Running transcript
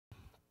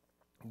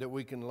that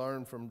we can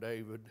learn from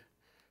David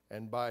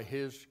and by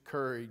his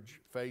courage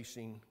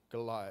facing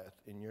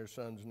Goliath. In your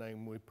son's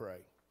name we pray.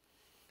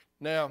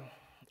 Now,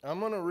 I'm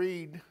going to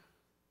read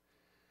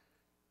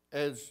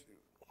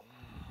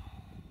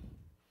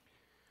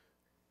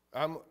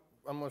I'm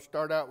going to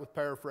start out with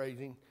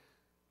paraphrasing.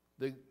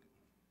 The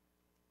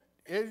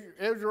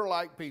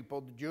Israelite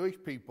people, the Jewish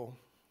people,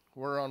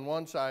 were on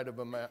one side of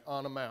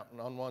on a mountain,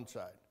 on one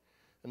side.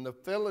 And the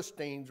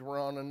Philistines were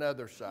on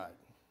another side.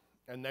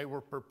 And they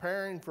were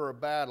preparing for a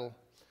battle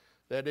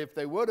that if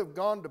they would have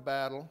gone to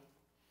battle,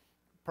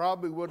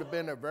 probably would have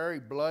been a very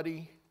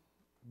bloody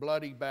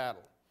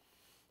battle.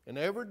 And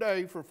every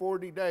day for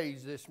 40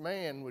 days, this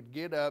man would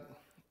get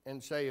up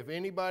and say, if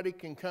anybody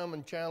can come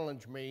and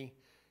challenge me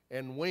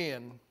and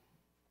win,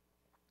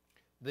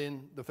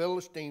 then the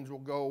Philistines will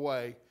go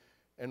away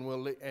and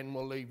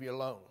we'll leave you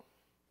alone.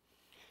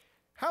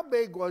 How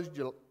big was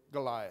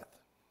Goliath?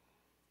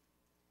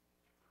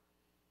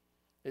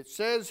 It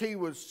says he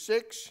was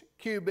 6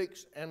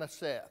 cubits and a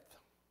seth.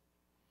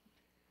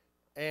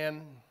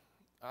 And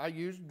I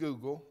used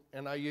Google,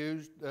 and I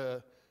used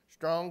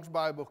Strong's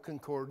Bible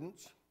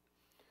Concordance.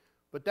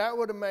 But that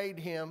would have made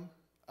him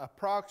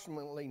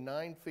approximately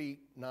 9 feet,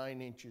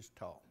 9 inches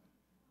tall.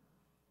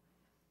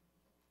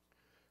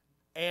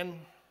 And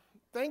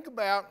think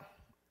about,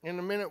 in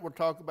a minute we'll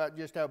talk about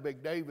just how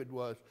big David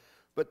was,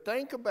 but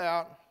think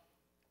about,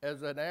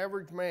 as an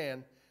average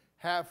man,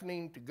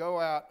 having to go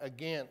out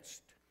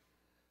against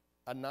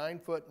a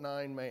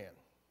 9'9" man.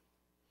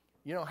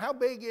 You know, how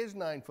big is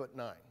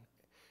 9'9"?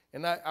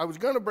 And I was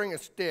going to bring a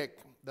stick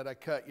that I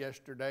cut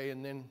yesterday,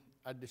 and then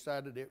I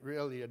decided I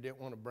didn't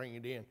want to bring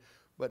it in.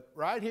 But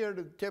right here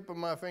to the tip of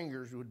my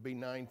fingers would be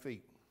 9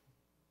 feet.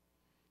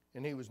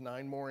 And he was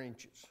 9 more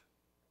inches.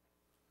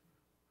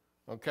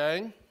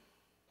 Okay?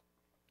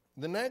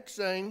 The next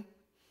thing,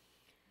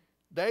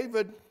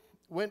 David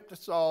went to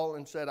Saul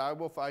and said, I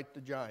will fight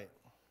the giant.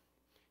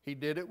 He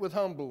did it with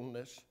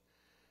humbleness.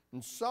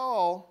 And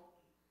Saul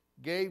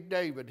gave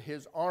David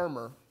his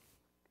armor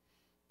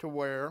to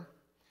wear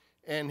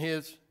and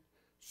his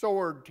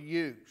sword to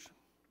use.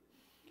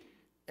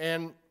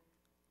 And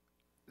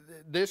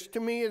this to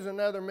me is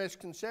another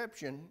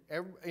misconception.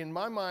 In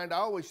my mind, I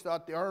always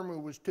thought the armor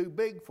was too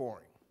big for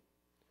him.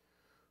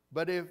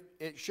 But if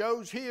it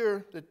shows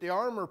here that the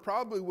armor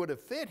probably would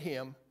have fit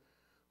him,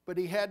 but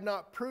he had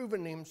not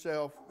proven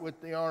himself with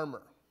the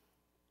armor.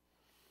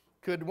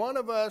 Could one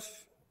of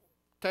us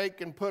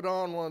take and put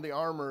on one of the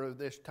armor of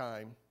this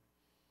time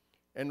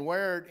and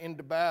wear it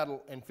into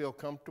battle and feel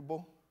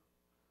comfortable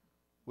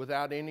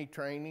without any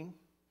training?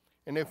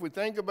 And if we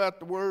think about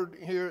the word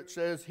here, it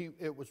says he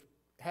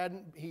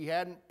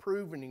hadn't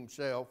proven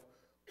himself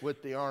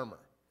with the armor.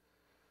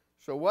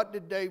 So what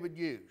did David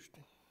use?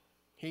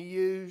 He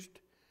used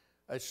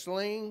a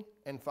sling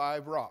and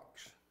 5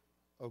 rocks.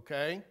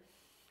 Okay?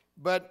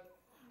 But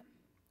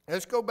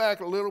let's go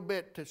back a little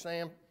bit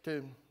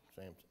to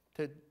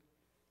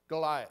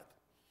Goliath.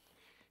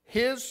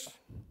 His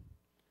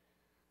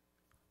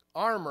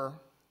armor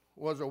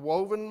was a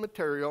woven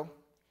material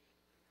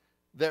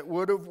that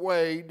would have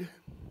weighed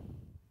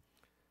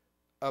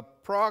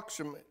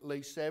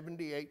approximately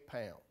 78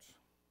 pounds.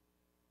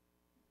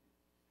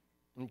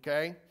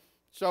 Okay?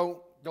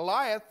 So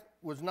Goliath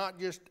was not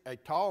just a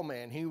tall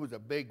man, he was a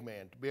big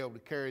man to be able to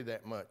carry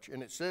that much.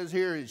 And it says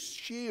here his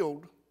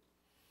shield,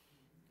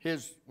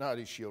 his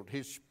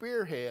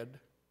spearhead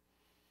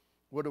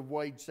would have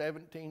weighed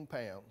 17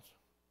 pounds.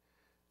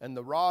 And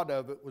the rod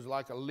of it was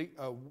like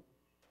a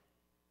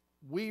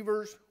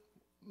weaver's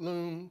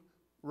loom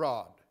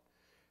rod.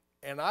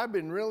 And I've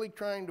been really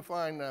trying to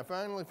find, and I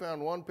finally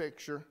found one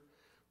picture,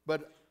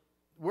 but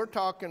we're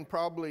talking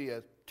probably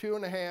a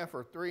 2.5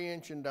 or 3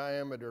 inch in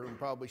diameter and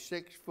probably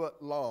 6 foot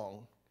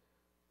long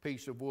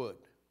piece of wood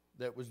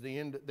that was the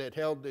end that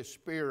held this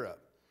spear up.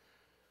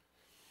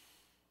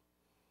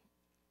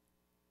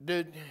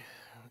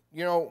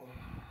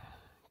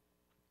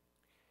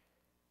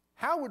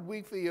 How would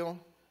we feel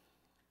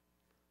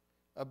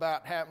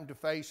about having to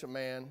face a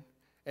man?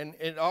 And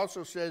it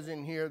also says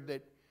in here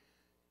that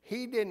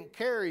he didn't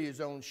carry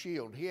his own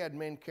shield. He had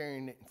men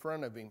carrying it in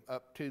front of him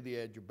up to the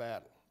edge of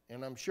battle.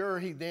 And I'm sure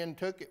he then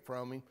took it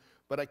from him,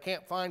 but I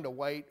can't find a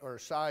weight or a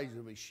size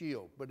of his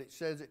shield. But it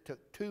says it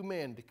took 2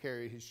 men to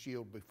carry his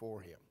shield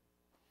before him.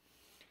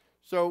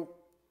 So,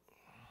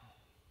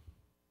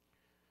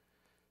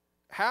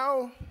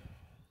 how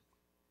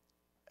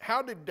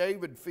did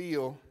David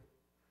feel?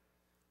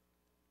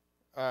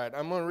 All right,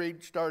 I'm going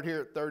to start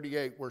here at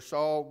 38, where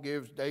Saul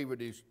gives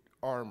David his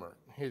armor.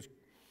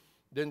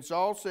 Then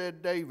Saul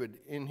said, David,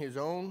 in his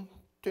own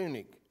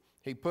tunic,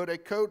 he put a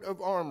coat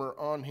of armor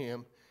on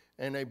him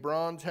and a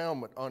bronze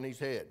helmet on his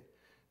head.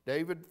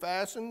 David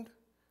fastened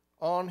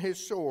on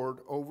his sword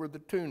over the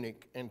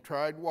tunic and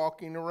tried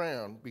walking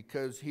around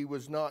because he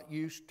was not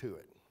used to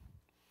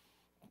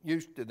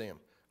them.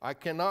 I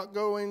cannot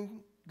go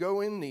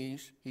in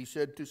these, he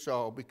said to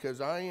Saul,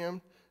 because I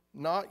am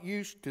not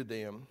used to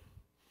them.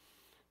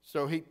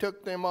 So he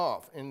took them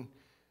off. And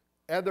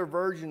other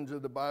versions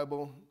of the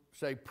Bible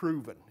say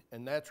proven.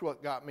 And that's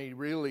what got me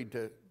really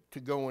to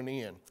going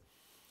in.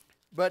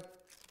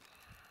 But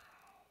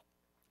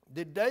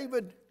did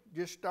David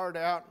just start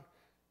out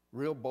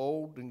real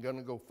bold and going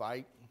to go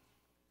fight?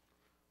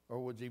 Or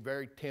was he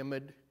very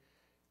timid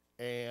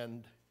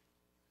and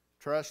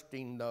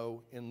trusting,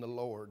 though, in the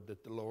Lord,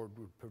 that the Lord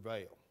would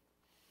prevail?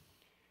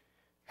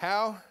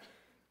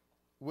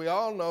 We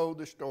all know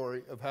the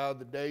story of how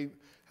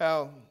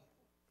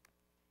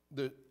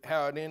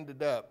it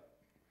ended up.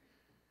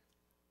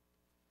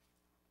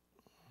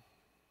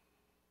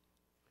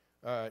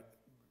 All right,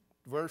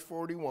 verse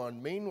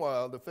 41.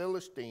 Meanwhile, the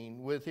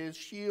Philistine, with his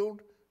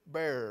shield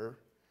bearer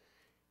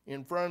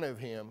in front of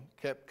him,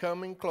 kept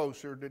coming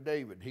closer to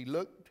David. He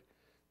looked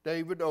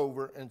David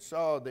over and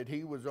saw that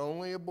he was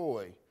only a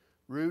boy,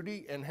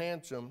 ruddy and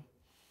handsome,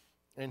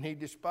 and he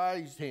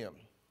despised him.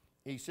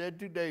 He said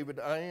to David,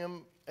 I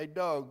am a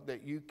dog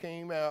that you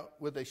came out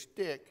with a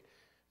stick.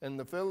 And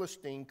the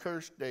Philistine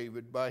cursed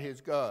David by his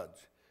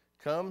gods.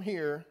 Come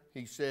here,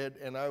 he said,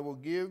 and I will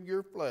give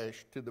your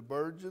flesh to the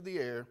birds of the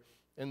air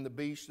and the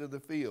beasts of the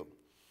field.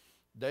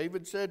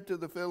 David said to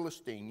the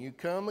Philistine, you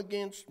come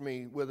against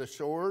me with a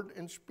sword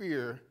and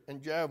spear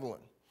and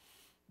javelin,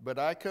 but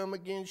I come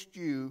against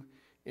you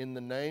in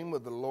the name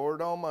of the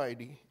Lord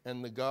Almighty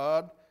and the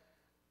God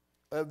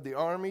of the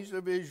armies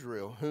of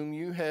Israel, whom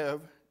you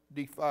have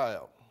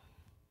defiled.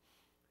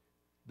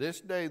 This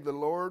day the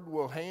Lord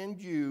will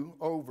hand you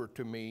over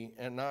to me,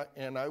 and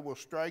I will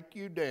strike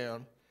you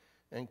down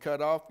and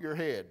cut off your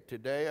head.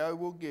 Today I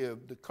will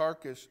give the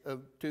carcass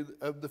of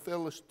the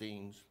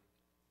Philistines'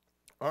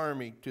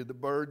 army to the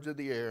birds of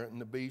the air and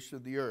the beasts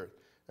of the earth,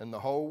 and the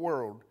whole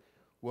world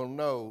will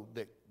know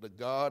that the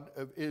God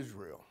of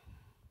Israel.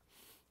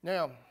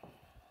 Now,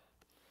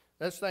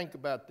 let's think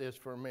about this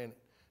for a minute.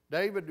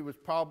 David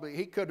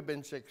he could have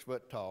been 6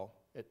 foot tall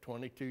at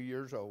 22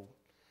 years old,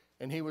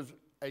 and he was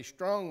a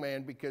strong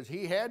man because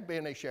he had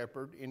been a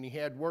shepherd and he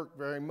had worked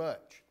very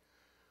much.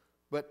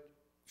 But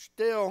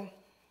still,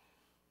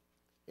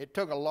 it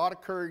took a lot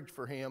of courage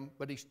for him,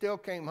 but he still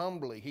came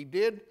humbly. He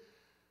did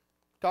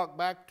talk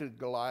back to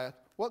Goliath.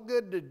 What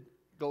good did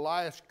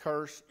Goliath's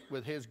curse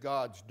with his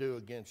gods do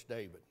against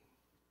David?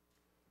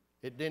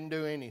 It didn't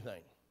do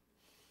anything.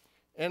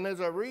 And as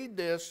I read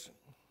this,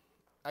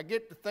 I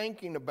get to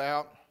thinking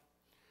about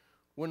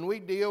when we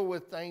deal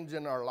with things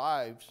in our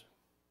lives,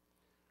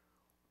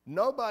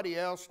 nobody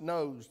else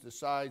knows the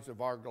size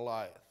of our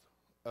Goliath,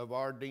 of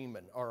our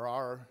demon,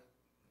 or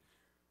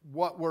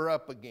what we're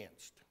up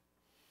against.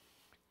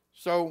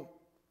 So,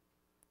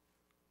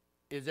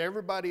 is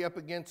everybody up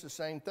against the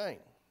same thing?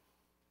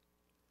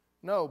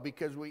 No,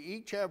 because we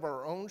each have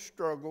our own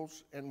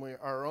struggles and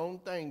our own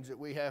things that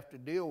we have to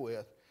deal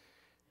with.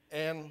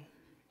 And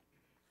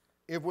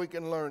if we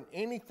can learn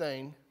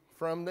anything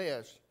from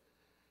this,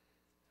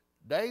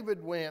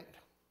 David went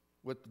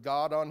with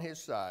God on his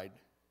side.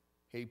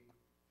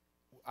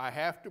 I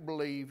have to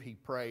believe he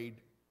prayed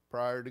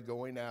prior to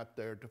going out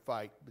there to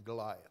fight the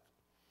Goliath.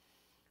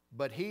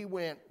 But he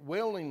went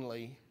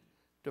willingly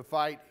to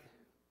fight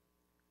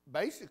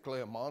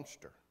basically a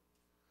monster.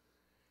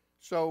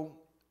 So,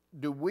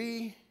 do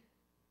we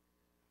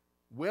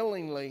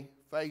willingly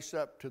face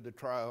up to the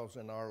trials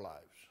in our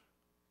lives?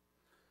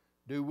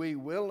 Do we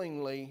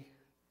willingly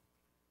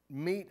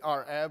meet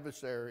our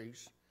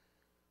adversaries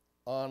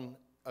on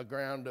a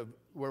ground of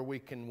where we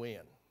can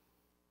win?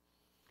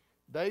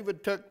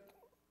 David took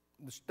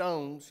the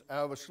stones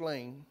out of a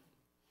sling,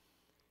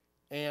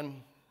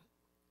 and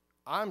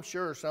I'm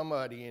sure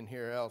somebody in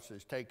here else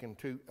has taken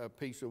a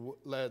piece of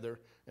leather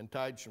and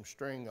tied some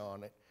string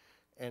on it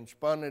and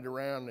spun it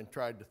around and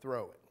tried to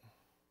throw it.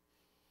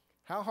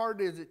 How hard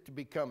is it to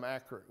become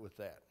accurate with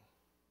that?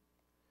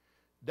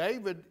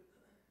 David,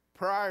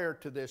 prior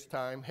to this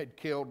time, had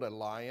killed a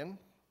lion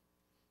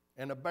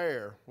and a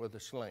bear with a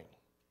sling.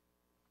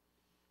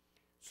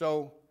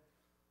 So,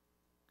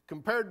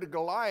 compared to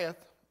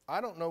Goliath, I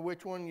don't know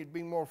which one you'd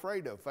be more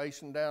afraid of,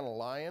 facing down a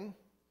lion.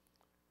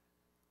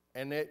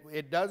 And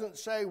it doesn't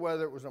say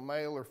whether it was a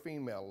male or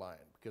female lion,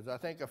 because I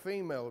think a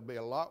female would be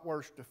a lot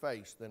worse to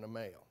face than a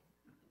male.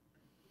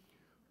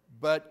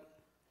 But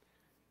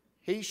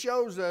he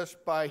shows us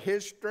by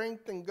his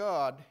strength in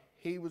God,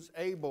 he was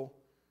able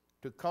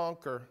to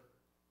conquer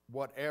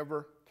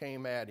whatever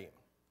came at him.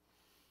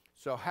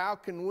 So how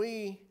can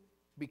we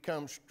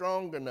become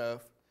strong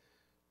enough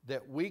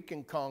that we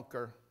can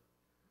conquer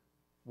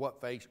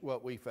what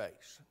we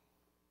face?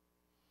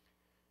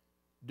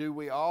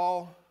 We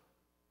all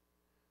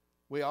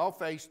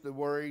face the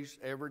worries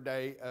every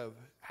day of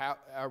how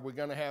are we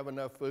going to have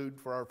enough food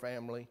for our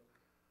family?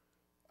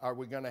 Are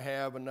we going to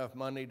have enough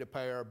money to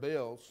pay our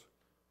bills?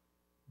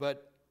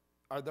 But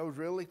are those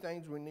really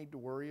things we need to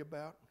worry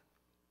about?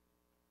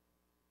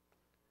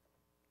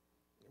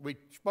 We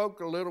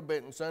spoke a little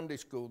bit in Sunday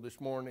school this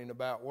morning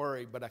about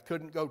worry, but I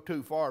couldn't go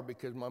too far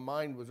because my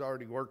mind was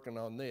already working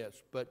on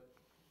this. But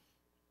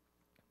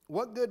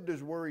what good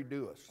does worry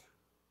do us?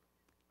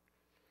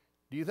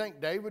 Do you think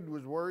David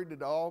was worried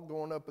at all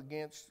going up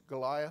against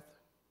Goliath?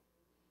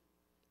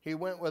 He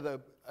went with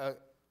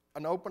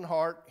an open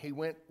heart. He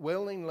went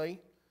willingly.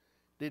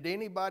 Did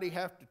anybody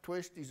have to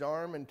twist his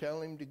arm and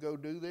tell him to go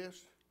do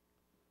this?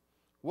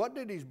 What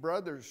did his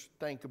brothers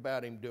think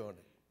about him doing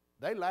it?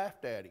 They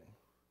laughed at him.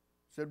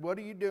 Said, what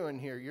are you doing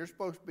here? You're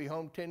supposed to be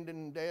home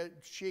tending dead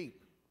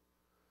sheep.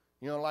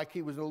 You know, like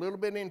he was a little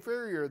bit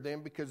inferior to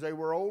them because they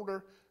were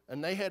older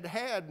and they had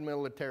had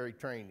military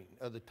training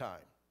of the time.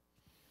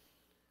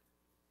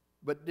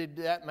 But did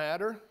that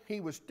matter?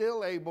 He was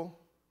still able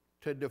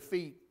to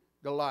defeat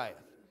Goliath.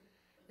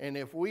 And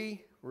if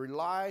we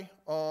rely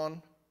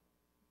on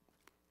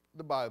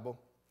the Bible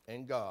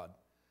and God,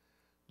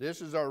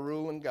 this is our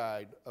rule and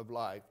guide of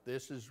life.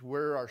 This is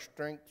where our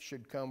strength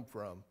should come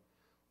from.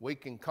 We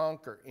can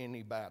conquer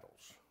any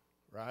battles,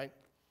 right?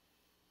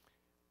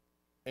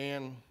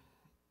 And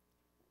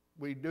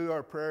we do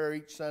our prayer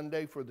each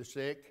Sunday for the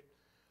sick.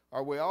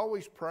 Are we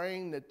always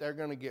praying that they're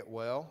going to get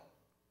well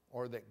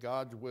or that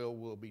God's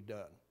will be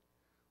done?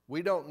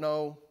 We don't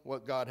know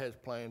what God has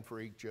planned for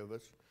each of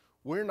us.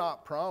 We're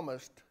not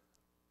promised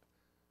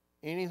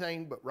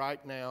anything but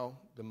right now,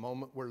 the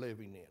moment we're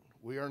living in.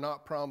 We are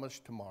not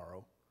promised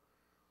tomorrow.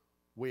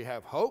 We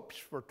have hopes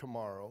for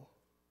tomorrow,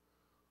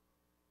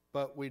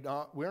 but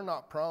we're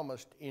not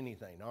promised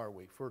anything, are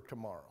we, for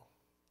tomorrow?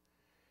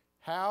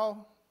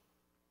 How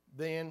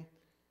then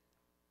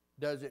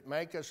does it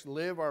make us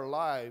live our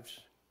lives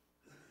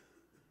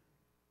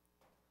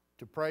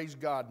to praise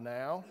God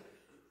now?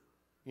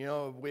 You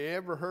know, have we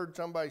ever heard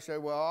somebody say,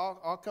 well,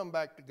 I'll come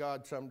back to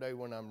God someday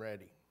when I'm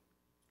ready?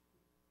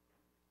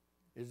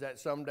 Is that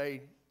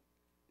someday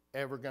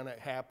ever going to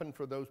happen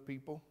for those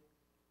people?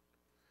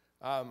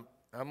 I'm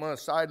on a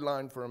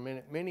sideline for a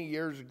minute. Many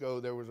years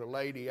ago, there was a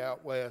lady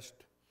out west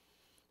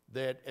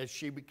that as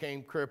she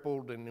became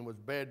crippled and was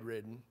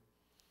bedridden,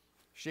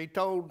 she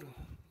told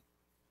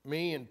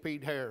me and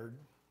Pete Harrod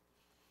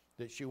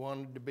that she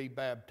wanted to be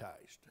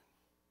baptized.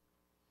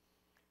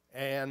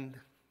 And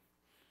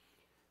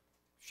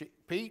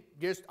Pete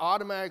just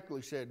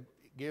automatically said,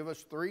 give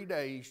us 3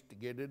 days to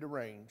get it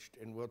arranged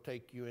and we'll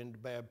take you into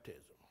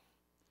baptism.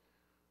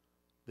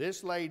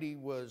 This lady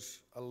was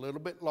a little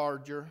bit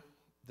larger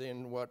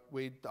than what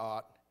we'd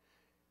thought.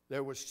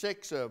 There was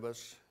 6 of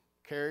us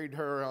carried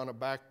her on a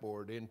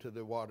backboard into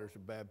the waters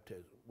of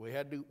baptism.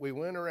 We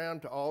went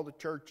around to all the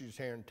churches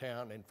here in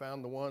town and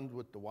found the ones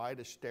with the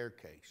widest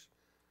staircase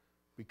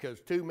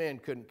because 2 men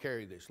couldn't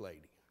carry this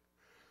lady.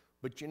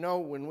 But you know,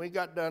 when we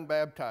got done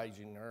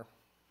baptizing her,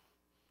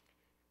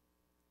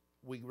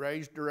 we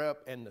raised her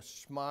up and the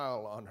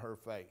smile on her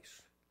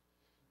face.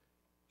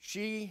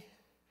 She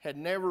had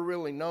never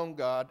really known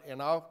God,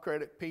 and I'll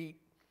credit Pete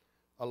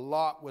a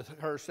lot with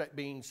her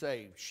being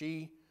saved.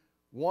 She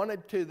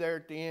wanted to there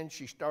at the end.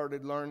 She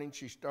started learning.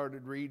 She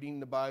started reading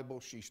the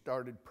Bible. She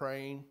started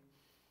praying.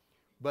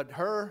 But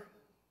her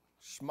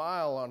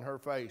smile on her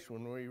face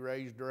when we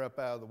raised her up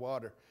out of the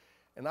water,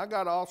 and I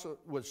got also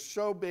was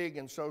so big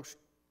and so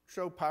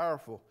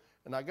powerful.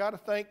 And I got to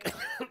think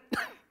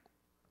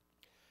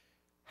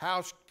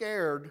how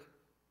scared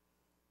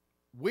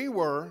we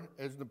were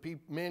as the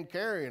men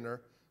carrying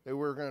her that we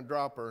were going to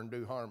drop her and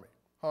do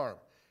harm.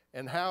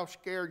 And how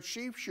scared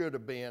she should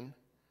have been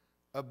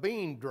of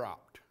being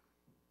dropped.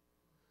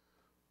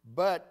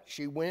 But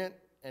she went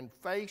and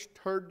faced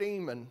her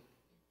demon.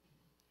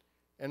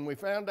 And we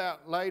found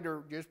out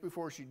later, just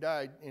before she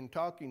died, in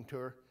talking to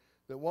her,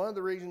 that one of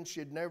the reasons she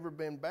had never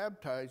been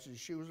baptized is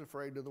she was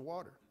afraid of the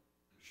water.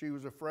 She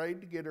was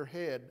afraid to get her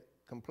head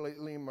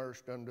completely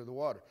immersed under the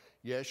water.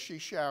 Yes, she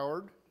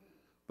showered,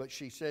 but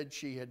she said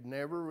she had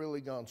never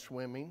really gone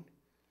swimming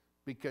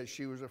because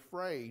she was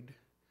afraid.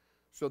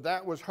 So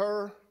that was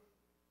her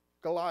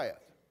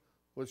Goliath,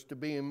 was to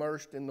be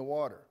immersed in the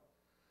water.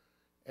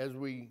 As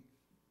we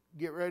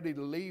get ready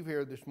to leave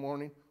here this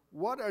morning,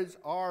 what is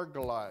our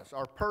Goliath,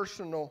 our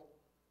personal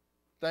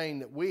thing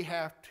that we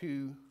have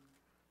to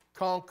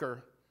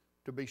conquer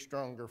to be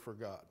stronger for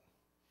God?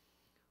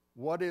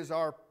 What is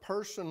our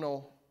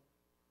personal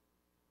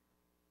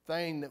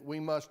thing that we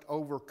must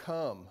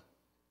overcome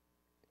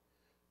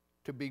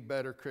to be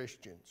better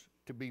Christians,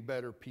 to be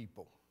better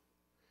people?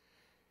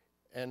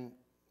 And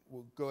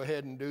we'll go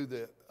ahead and do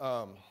the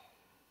I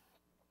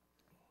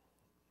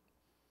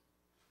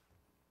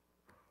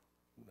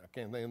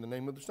can't think of the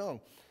name of the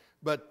song,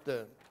 but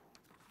the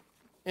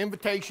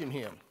invitation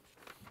hymn.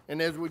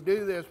 And as we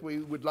do this,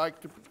 we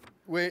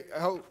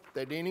hope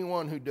that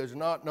anyone who does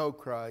not know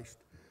Christ,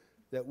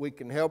 that we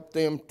can help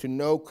them to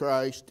know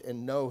Christ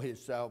and know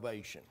his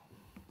salvation.